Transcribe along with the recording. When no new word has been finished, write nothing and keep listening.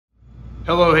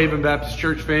Hello, Haven Baptist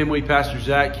Church family. Pastor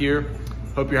Zach here.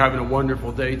 Hope you're having a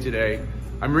wonderful day today.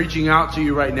 I'm reaching out to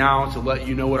you right now to let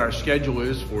you know what our schedule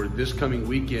is for this coming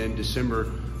weekend,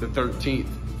 December the 13th,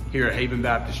 here at Haven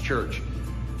Baptist Church.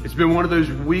 It's been one of those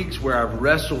weeks where I've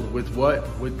wrestled with what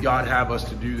would God have us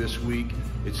to do this week.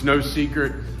 It's no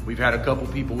secret. We've had a couple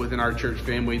people within our church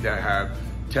family that have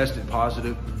tested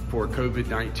positive for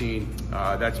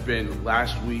COVID-19. That's been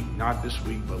last week, not this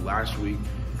week, but last week.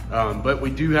 But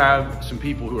we do have some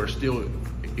people who are still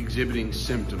exhibiting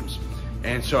symptoms.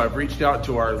 And so I've reached out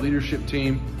to our leadership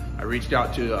team. I reached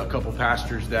out to a couple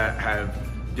pastors that have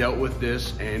dealt with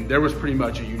this, and there was pretty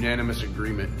much a unanimous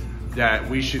agreement that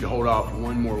we should hold off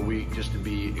one more week just to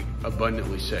be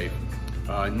abundantly safe.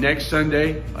 Next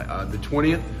Sunday, the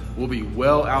 20th, we'll be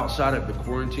well outside of the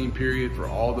quarantine period for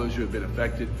all those who have been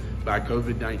affected by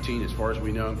COVID-19 as far as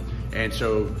we know. And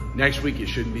so next week, it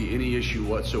shouldn't be any issue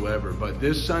whatsoever. But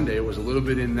this Sunday was a little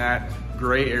bit in that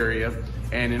gray area.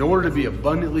 And in order to be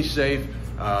abundantly safe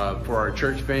for our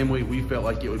church family, we felt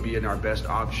like it would be in our best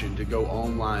option to go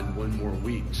online one more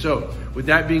week. So with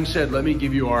that being said, let me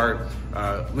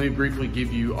briefly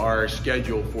give you our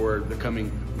schedule for the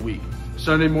coming week.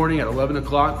 Sunday morning at 11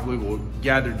 o'clock, we will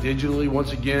gather digitally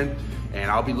once again, and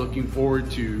I'll be looking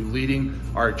forward to leading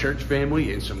our church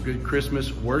family in some good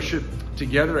Christmas worship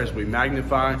together as we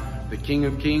magnify the King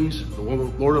of Kings, the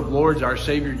Lord of Lords, our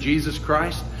Savior Jesus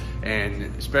Christ, and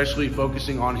especially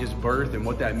focusing on his birth and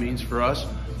what that means for us.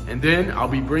 And then I'll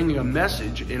be bringing a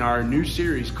message in our new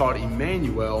series called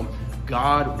Emmanuel,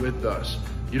 God with Us.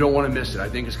 You don't want to miss it. I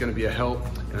think it's going to be a help,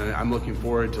 and I'm looking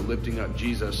forward to lifting up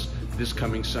Jesus this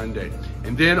coming Sunday.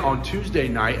 And then on Tuesday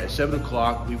night at 7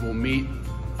 o'clock, we will meet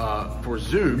for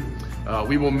Zoom.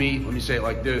 We will meet, let me say it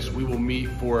like this, we will meet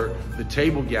for the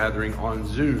table gathering on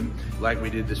Zoom like we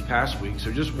did this past week.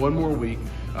 So just one more week,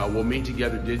 we'll meet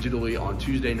together digitally on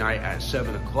Tuesday night at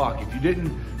 7 o'clock. If you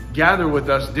didn't gather with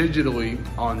us digitally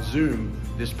on Zoom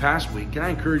this past week, can I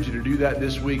encourage you to do that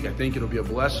this week? I think it'll be a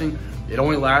blessing. It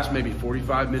only lasts maybe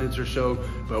 45 minutes or so,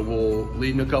 but we'll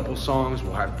lead in a couple songs,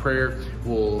 we'll have prayer,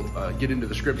 we'll get into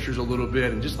the scriptures a little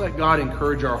bit, and just let God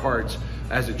encourage our hearts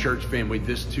as a church family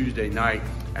this Tuesday night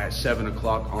at 7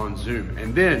 o'clock on Zoom.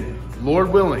 And then,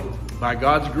 Lord willing, by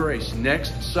God's grace,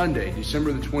 next Sunday,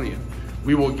 December the 20th,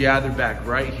 we will gather back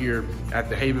right here at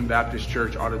the Haven Baptist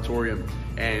Church auditorium,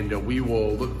 and we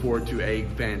will look forward to a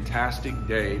fantastic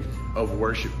day of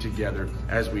worship together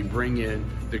as we bring in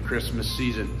the Christmas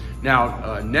season.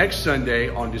 Now, next Sunday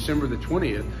on December the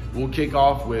 20th, we'll kick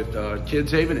off with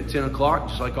Kids Haven at 10 o'clock,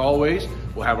 just like always.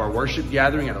 We'll have our worship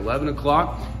gathering at 11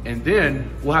 o'clock, and then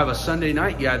we'll have a Sunday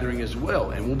night gathering as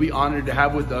well. And we'll be honored to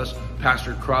have with us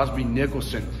Pastor Crosby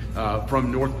Nicholson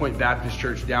from North Point Baptist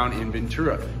Church down in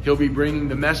Ventura. He'll be bringing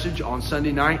the message on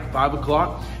Sunday night, 5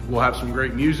 o'clock. We'll have some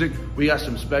great music. We got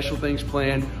some special things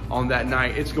planned on that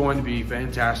night. It's going to be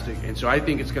fantastic. And so I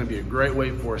think it's going to be a great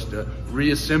way for us to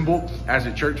reassemble as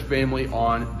a church family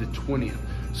on the 20th.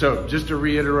 So just to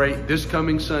reiterate, this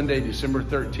coming Sunday, December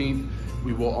 13th,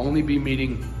 we will only be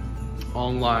meeting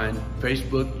online,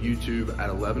 Facebook, YouTube at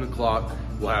 11 o'clock.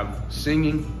 We'll have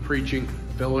singing, preaching,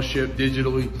 fellowship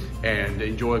digitally, and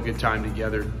enjoy a good time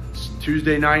together.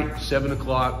 Tuesday night, 7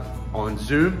 o'clock on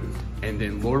Zoom. And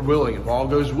then, Lord willing, if all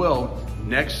goes well,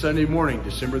 next Sunday morning,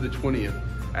 December the 20th,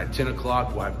 at 10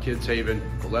 o'clock, we'll have Kids Haven,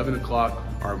 11 o'clock,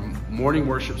 our morning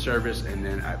worship service, and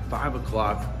then at 5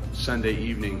 o'clock, Sunday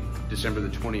evening, December the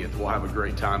 20th, we'll have a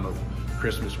great time of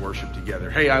Christmas worship together.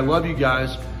 Hey, I love you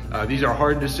guys. These are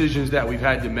hard decisions that we've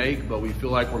had to make, but we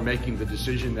feel like we're making the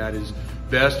decision that is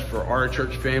best for our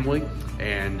church family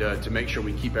and to make sure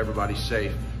we keep everybody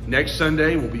safe. Next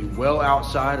Sunday, we'll be well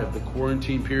outside of the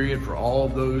quarantine period for all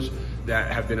of those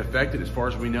that have been affected as far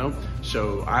as we know.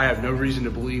 So I have no reason to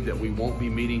believe that we won't be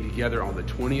meeting together on the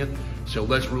 20th. So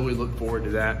let's really look forward to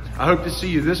that. I hope to see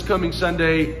you this coming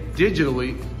Sunday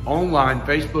digitally, online,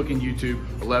 Facebook and YouTube,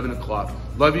 11 o'clock.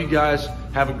 Love you guys.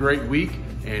 Have a great week.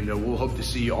 And we'll hope to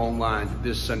see you online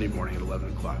this Sunday morning at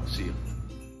 11 o'clock. See you.